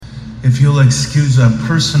If you'll excuse a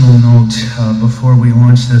personal note before we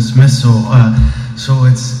launch this missile. So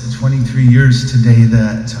it's 23 years today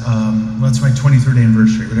that, well, it's my 23rd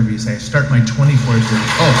anniversary, whatever you say. I start my 24th year.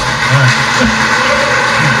 Oh,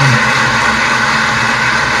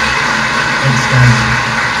 thanks, guys.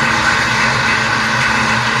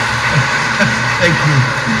 Thank you.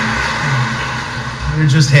 We're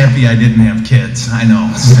just happy I didn't have kids. I know.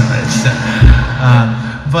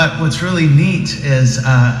 But what's really neat is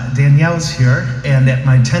Danielle's here, and at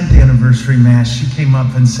my 10th anniversary mass, she came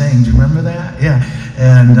up and sang. Do you remember that? Yeah.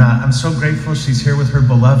 And I'm so grateful she's here with her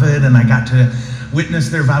beloved, and I got to witness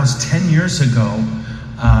their vows 10 years ago.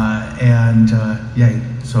 Yeah,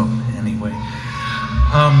 so anyway.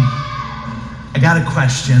 I got a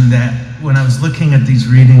question that when I was looking at these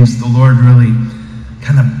readings, the Lord really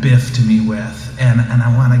kind of biffed me with, and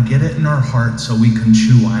I want to get it in our heart so we can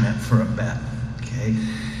chew on it for a bit, okay?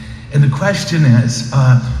 And the question is,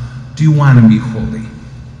 do you want to be holy,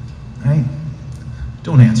 right?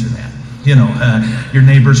 Don't answer that. You know, your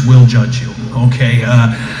neighbors will judge you, okay?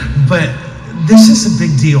 But this is a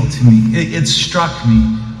big deal to me. It struck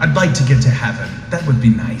me. I'd like to get to heaven. That would be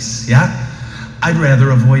nice, yeah? I'd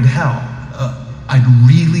rather avoid hell. I'd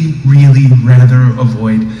really, really rather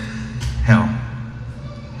avoid hell.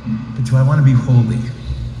 But do I want to be holy?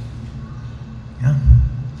 Yeah?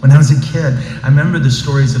 When I was a kid, I remember the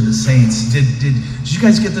stories of the saints. Did you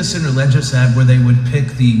guys get this in Religious Ed where they would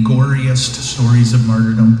pick the goriest stories of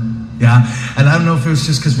martyrdom? Yeah? And I don't know if it was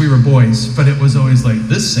just because we were boys, but it was always like,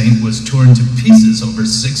 this saint was torn to pieces over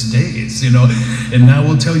 6 days, you know, and now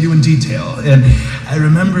we'll tell you in detail. And I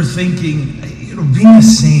remember thinking, you know, being a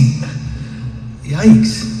saint,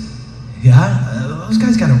 yikes. Yeah? Those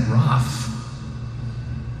guys got it rough.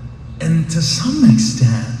 And to some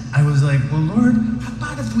extent, I was like, well, Lord, how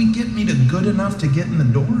about if we get me to good enough to get in the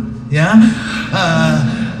door? Yeah?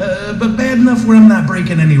 But bad enough where I'm not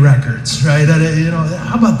breaking any records, right? You know,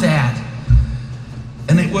 how about that?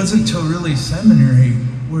 And it wasn't until really seminary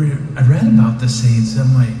where I read about the saints, and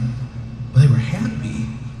I'm like, well, they were happy.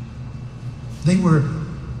 They were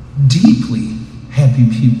deeply happy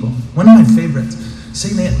people. One of my favorites,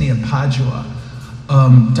 St. Anthony of Padua,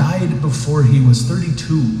 died before he was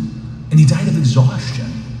 32, and he died of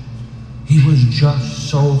exhaustion. He was just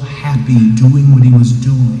so happy doing what he was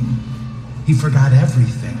doing. He forgot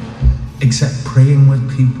everything except praying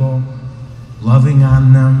with people, loving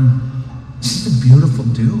on them. This is a beautiful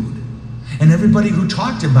dude. And everybody who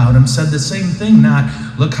talked about him said the same thing, not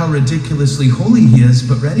look how ridiculously holy he is,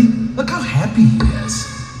 but ready? Look how happy he is.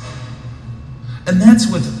 And that's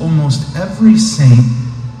with almost every saint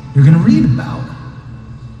you're going to read about.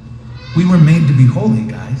 We were made to be holy,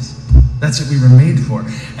 guys. That's what we were made for.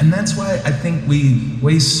 And that's why I think we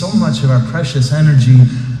waste so much of our precious energy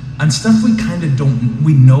on stuff we kind of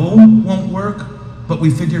we know won't work, but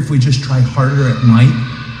we figure if we just try harder, it might.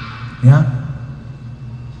 Yeah?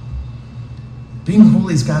 Being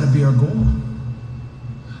holy's got to be our goal.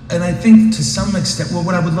 And I think to some extent, well,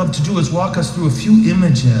 what I would love to do is walk us through a few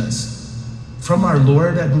images from our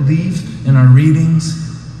Lord, I believe, in our readings.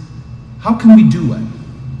 How can we do it?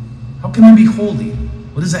 How can we be holy?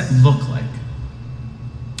 What does that look like?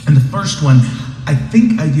 And the first one, I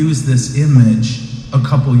think I used this image a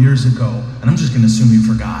couple years ago, and I'm just going to assume you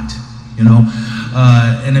forgot, you know?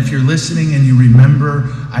 And if you're listening and you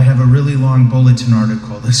remember, I have a really long bulletin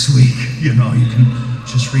article this week. You know, you can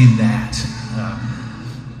just read that.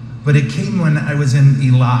 But it came when I was in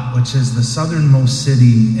Eilat, which is the southernmost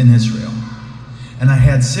city in Israel. And I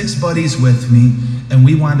had 6 buddies with me, and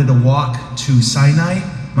we wanted to walk to Sinai,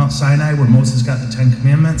 Mount Sinai, where Moses got the 10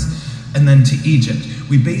 Commandments, and then to Egypt.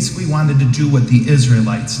 We basically wanted to do what the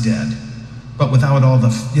Israelites did, but without all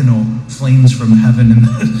the, you know, flames from heaven and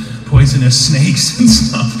the poisonous snakes and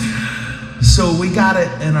stuff. So we got it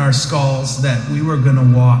in our skulls that we were going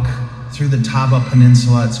to walk through the Taba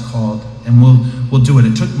Peninsula, it's called, and we'll do it.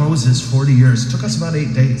 It took Moses 40 years. It took us about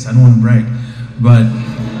 8 days. I don't want to brag, but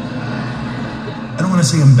I don't want to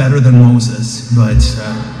say I'm better than Moses, but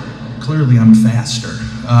clearly I'm faster.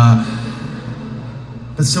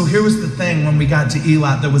 But so here was the thing, when we got to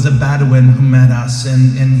Eilat, there was a Bedouin who met us,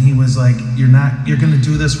 and he was like, you're going to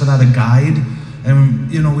do this without a guide?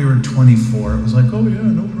 And, you know, we were 24. It was like, oh yeah,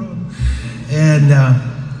 no problem. And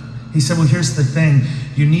he said, well, here's the thing.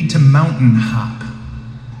 You need to mountain hop.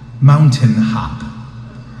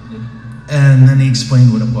 And then he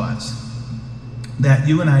explained what it was. That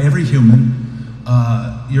you and I, every human,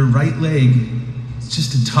 your right leg is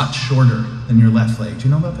just a touch shorter than your left leg. Do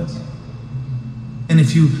you know about this? And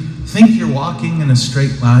if you think you're walking in a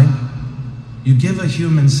straight line, you give a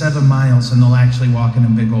human 7 miles and they'll actually walk in a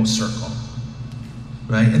big old circle.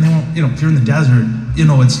 right? And they won't, if you're in the desert,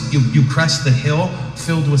 it's you crest the hill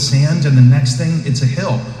filled with sand, and the next thing, it's a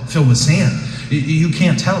hill filled with sand. You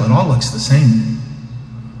can't tell. It all looks the same.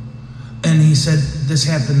 And he said this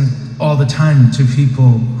happened all the time to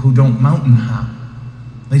people who don't mountain hop.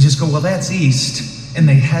 They just go, well, that's east, and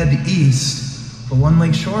they head east, but one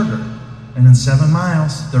lake shorter. And in 7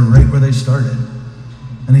 miles, they're right where they started.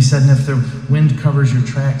 And he said, and if the wind covers your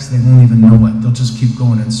tracks, they won't even know it. They'll just keep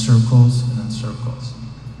going in circles and in circles.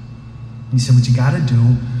 He said, what you got to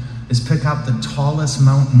do is pick out the tallest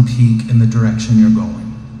mountain peak in the direction you're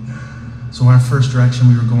going. So our first direction,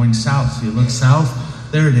 we were going south. So you look south,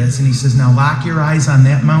 there it is. And he says, now lock your eyes on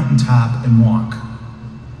that mountaintop and walk.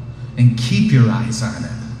 And keep your eyes on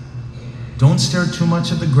it. Don't stare too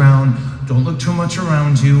much at the ground. Don't look too much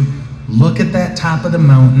around you. Look at that top of the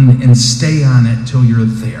mountain and stay on it till you're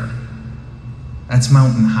there. That's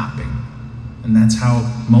mountain hopping. And that's how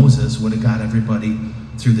Moses would have got everybody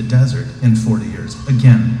through the desert in 40 years.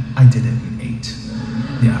 Again, I did it in 8.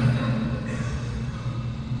 Yeah.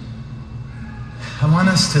 I want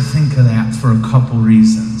us to think of that for a couple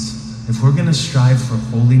reasons. If we're going to strive for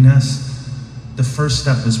holiness, the first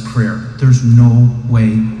step is prayer. There's no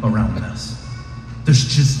way around this. There's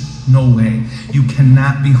just no way. You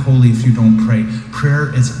cannot be holy if you don't pray.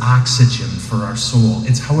 Prayer is oxygen for our soul.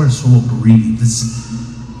 It's how our soul breathes.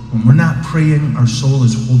 When we're not praying, our soul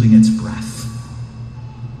is holding its breath.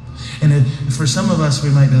 And for some of us,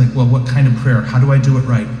 we might be like, well, what kind of prayer? How do I do it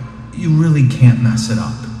right? You really can't mess it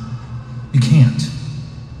up. You can't.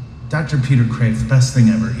 Dr. Peter Crave, best thing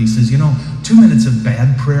ever. He says, 2 minutes of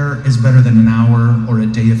bad prayer is better than an hour or a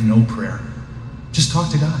day of no prayer. Just talk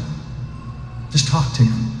to God. Just talk to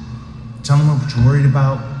him. Tell him what you're worried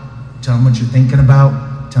about. Tell him what you're thinking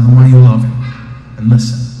about. Tell him why you love him. And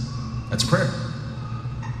listen. That's prayer.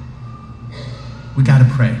 We got to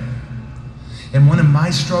pray. And one of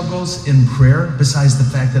my struggles in prayer, besides the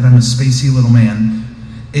fact that I'm a spacey little man,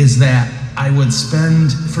 is that I would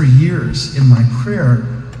spend for years in my prayer,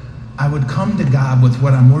 I would come to God with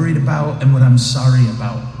what I'm worried about and what I'm sorry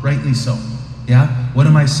about. Rightly so. Yeah? What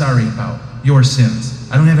am I sorry about? Your sins.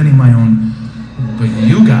 I don't have any of my own. But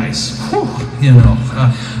you guys,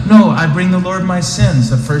 no, I bring the Lord my sins.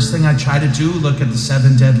 The first thing I try to do, look at the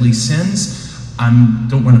 7 deadly sins. I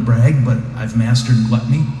don't want to brag, but I've mastered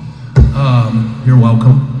gluttony. You're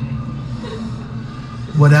welcome.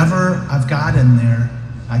 Whatever I've got in there,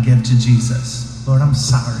 I give to Jesus. Lord, I'm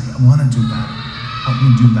sorry. I want to do better. Help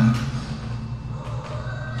me do better.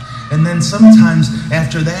 And then sometimes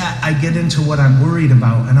after that, I get into what I'm worried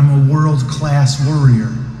about, and I'm a world-class worrier.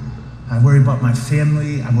 I worry about my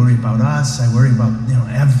family. I worry about us. I worry about,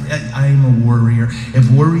 I'm a worrier. If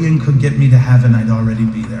worrying could get me to heaven, I'd already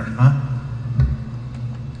be there, huh?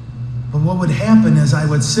 But what would happen is I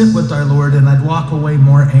would sit with our Lord and I'd walk away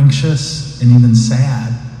more anxious and even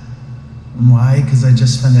sad. And why? Because I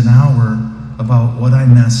just spent an hour about what I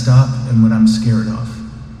messed up and what I'm scared of.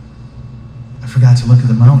 I forgot to look at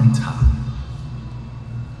the mountaintop.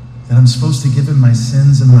 That I'm supposed to give him my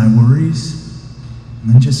sins and my worries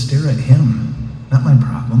and then just stare at him, not my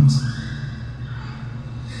problems.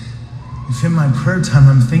 If in my prayer time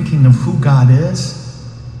I'm thinking of who God is,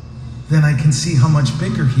 then I can see how much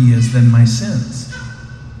bigger he is than my sins.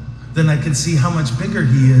 Then I can see how much bigger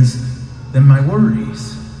he is than my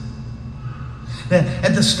worries. That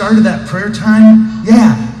at the start of that prayer time,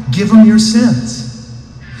 give him your sins.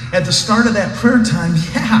 At the start of that prayer time,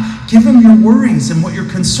 give him your worries and what you're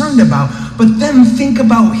concerned about, but then think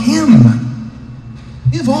about him.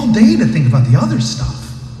 You have all day to think about the other stuff.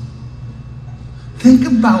 Think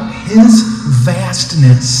about his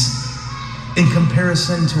vastness in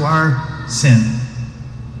comparison to our sin.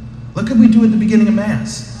 Look what we do at the beginning of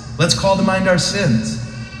Mass. Let's call to mind our sins.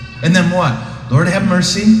 And then what? Lord, have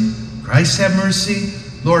mercy. Christ, have mercy.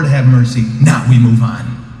 Lord, have mercy. Now we move on.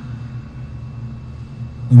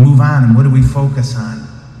 We move on, and what do we focus on?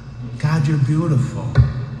 God, you're beautiful.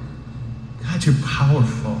 God, you're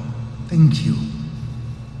powerful. Thank you.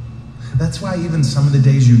 That's why even some of the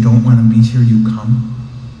days you don't want to be here, you come.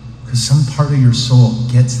 Because some part of your soul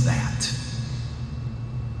gets that.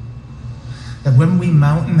 That when we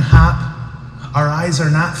mountain hop, our eyes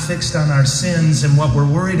are not fixed on our sins and what we're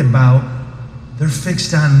worried about. They're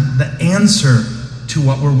fixed on the answer to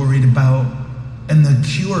what we're worried about and the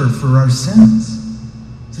cure for our sins.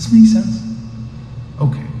 Does this make sense?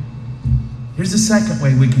 Okay. Here's the second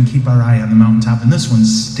way we can keep our eye on the mountaintop, and this one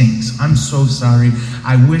stinks. I'm so sorry.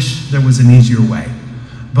 I wish there was an easier way,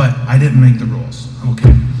 but I didn't make the rules.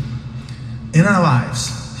 Okay. In our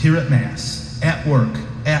lives, here at Mass, at work,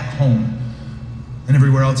 at home, and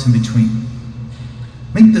everywhere else in between,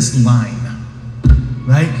 make this line.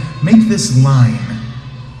 right? Make this line.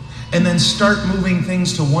 And then start moving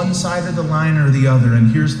things to one side of the line or the other.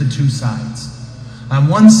 And here's the two sides. On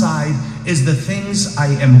one side is the things I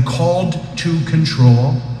am called to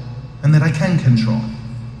control and that I can control.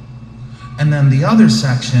 And then the other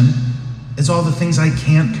section is all the things I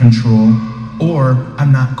can't control or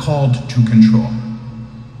I'm not called to control.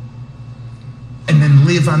 And then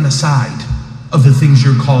live on the side of the things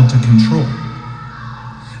you're called to control.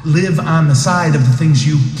 Live on the side of the things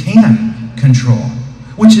you can control,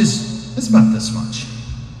 which is about this much.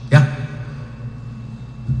 Yeah?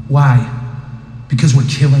 Why? Because we're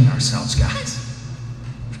killing ourselves, guys.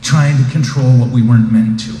 We're trying to control what we weren't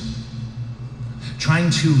meant to.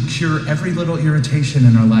 Trying to cure every little irritation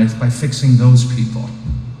in our life by fixing those people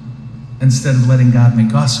instead of letting God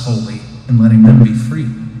make us holy and letting them be free.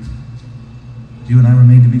 You and I were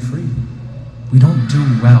made to be free. We don't do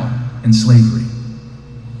well in slavery.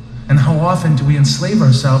 And how often do we enslave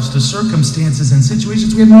ourselves to circumstances and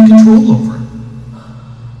situations we have no control over?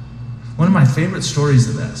 One of my favorite stories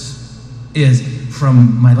of this is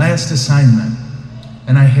from my last assignment.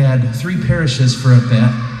 And I had 3 parishes for a bit,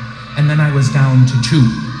 and then I was down to 2,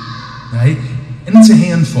 right? And it's a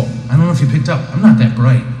handful. I don't know if you picked up. I'm not that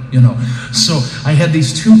bright, you know. So I had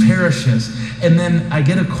these 2 parishes, and then I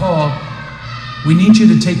get a call, we need you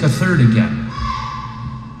to take a 3rd again.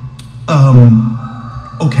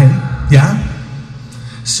 Okay, yeah?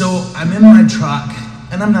 So I'm in my truck,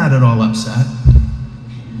 and I'm not at all upset.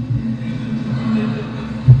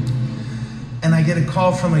 And I get a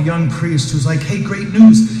call from a young priest who's like, hey, great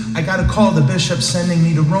news. I got a call, the bishop's sending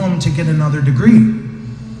me to Rome to get another degree.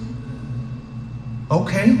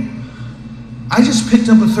 Okay. I just picked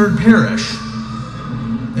up a 3rd parish,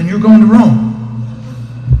 and you're going to Rome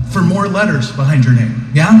for more letters behind your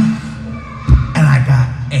name, yeah? And I got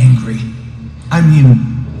angry. I mean,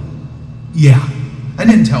 yeah. I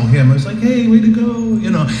didn't tell him. I was like, hey, way to go,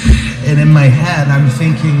 you know. And in my head, I'm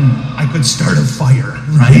thinking I could start a fire,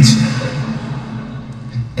 right?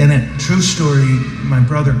 And a true story, my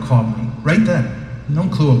brother called me right then. No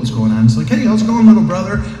clue what was going on. He's like, hey, how's it going, little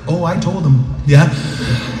brother? Oh, I told him, yeah.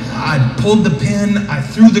 I pulled the pin, I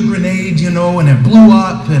threw the grenade, you know, and it blew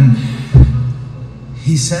up. And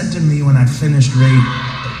he said to me when I finished raging,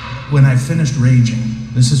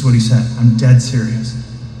 this is what he said, I'm dead serious.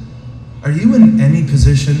 Are you in any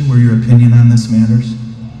position where your opinion on this matters?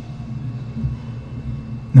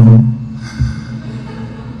 No.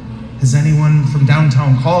 Has anyone from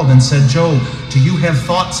downtown called and said, Joe, do you have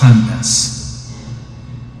thoughts on this?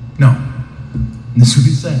 No. And this is what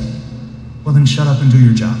he said. Well, then shut up and do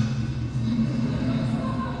your job.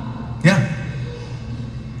 Yeah.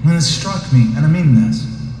 And it struck me, and I mean this.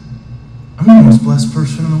 I'm the most blessed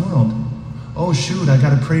person in the world. Oh, shoot, I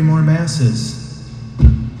got to pray more masses.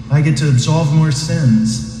 I get to absolve more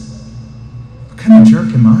sins. What kind of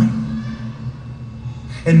jerk am I?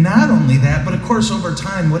 And not only that, but of course over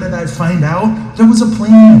time, what did I find out? There was a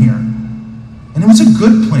plan here. And it was a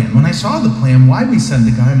good plan. When I saw the plan, why we sent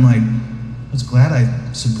the guy, I'm like, I was glad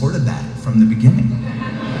I supported that from the beginning.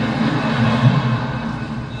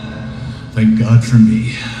 Thank God for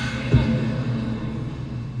me.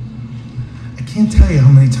 I can't tell you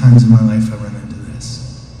how many times in my life I run into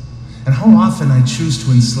this. And how often I choose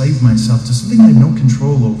to enslave myself to something I have no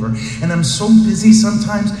control over. And I'm so busy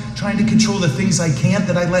sometimes trying to control the things I can't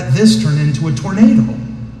that I let this turn into a tornado.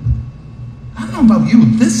 I don't know about you,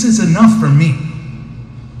 this is enough for me.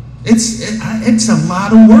 It's a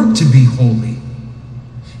lot of work to be holy.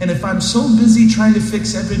 And if I'm so busy trying to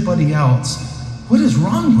fix everybody else, what is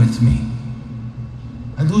wrong with me?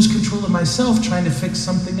 I lose control of myself trying to fix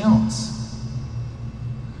something else.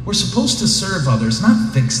 We're supposed to serve others,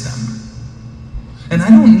 not fix them. And I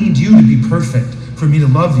don't need you to be perfect for me to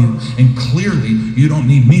love you. And clearly, you don't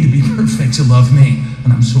need me to be perfect to love me.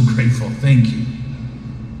 And I'm so grateful. Thank you.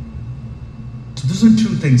 So those are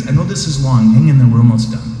 2 things. I know this is long. Hang in there. We're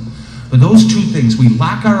almost done. But those 2 things, we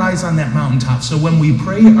lock our eyes on that mountaintop. So when we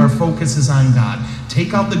pray, our focus is on God.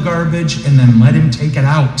 Take out the garbage and then let him take it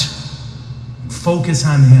out. Focus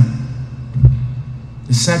on him.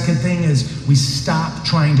 The second thing is we stop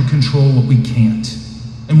trying to control what we can't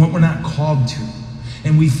and what we're not called to.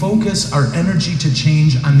 And we focus our energy to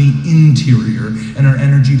change on the interior and our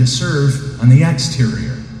energy to serve on the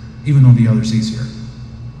exterior, even though the other's easier.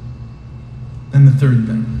 Then the third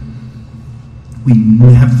thing, we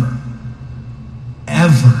never,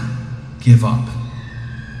 ever give up.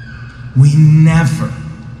 We never,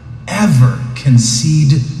 ever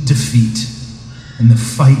concede defeat in the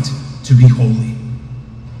fight to be holy.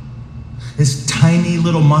 This tiny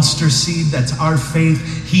little mustard seed, that's our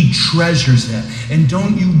faith, he treasures it. And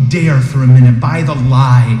don't you dare for a minute buy the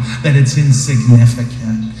lie that it's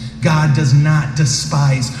insignificant. God does not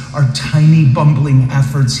despise our tiny, bumbling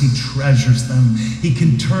efforts. He treasures them. He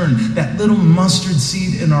can turn that little mustard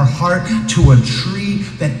seed in our heart to a tree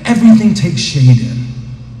that everything takes shade in.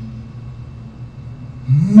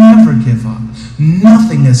 Never give up.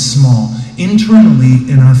 Nothing is small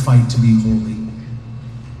internally in our fight to be holy.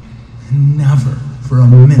 And never for a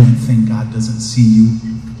minute think God doesn't see you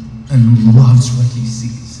and loves what he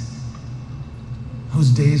sees. Those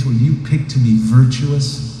days where you pick to be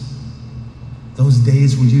virtuous, those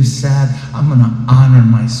days where you said, I'm going to honor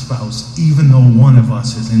my spouse even though one of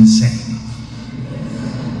us is insane.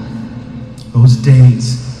 Those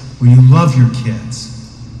days where you love your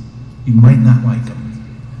kids, you might not like them.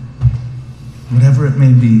 Whatever it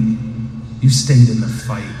may be, you stayed in the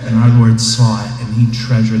fight, and our Lord saw it, and he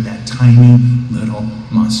treasured that tiny little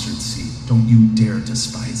mustard seed. Don't you dare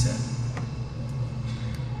despise it.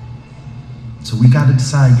 So we got to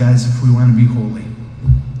decide, guys, if we want to be holy.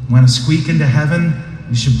 Want to squeak into heaven?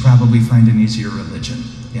 You should probably find an easier religion,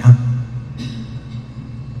 yeah?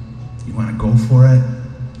 You want to go for it?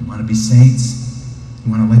 You want to be saints?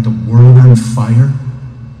 You want to light the world on fire?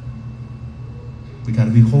 We got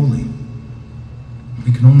to be holy.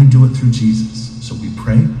 We can only do it through Jesus. So we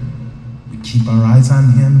pray, we keep our eyes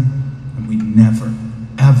on him, and we never,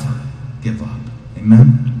 ever give up.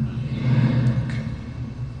 Amen?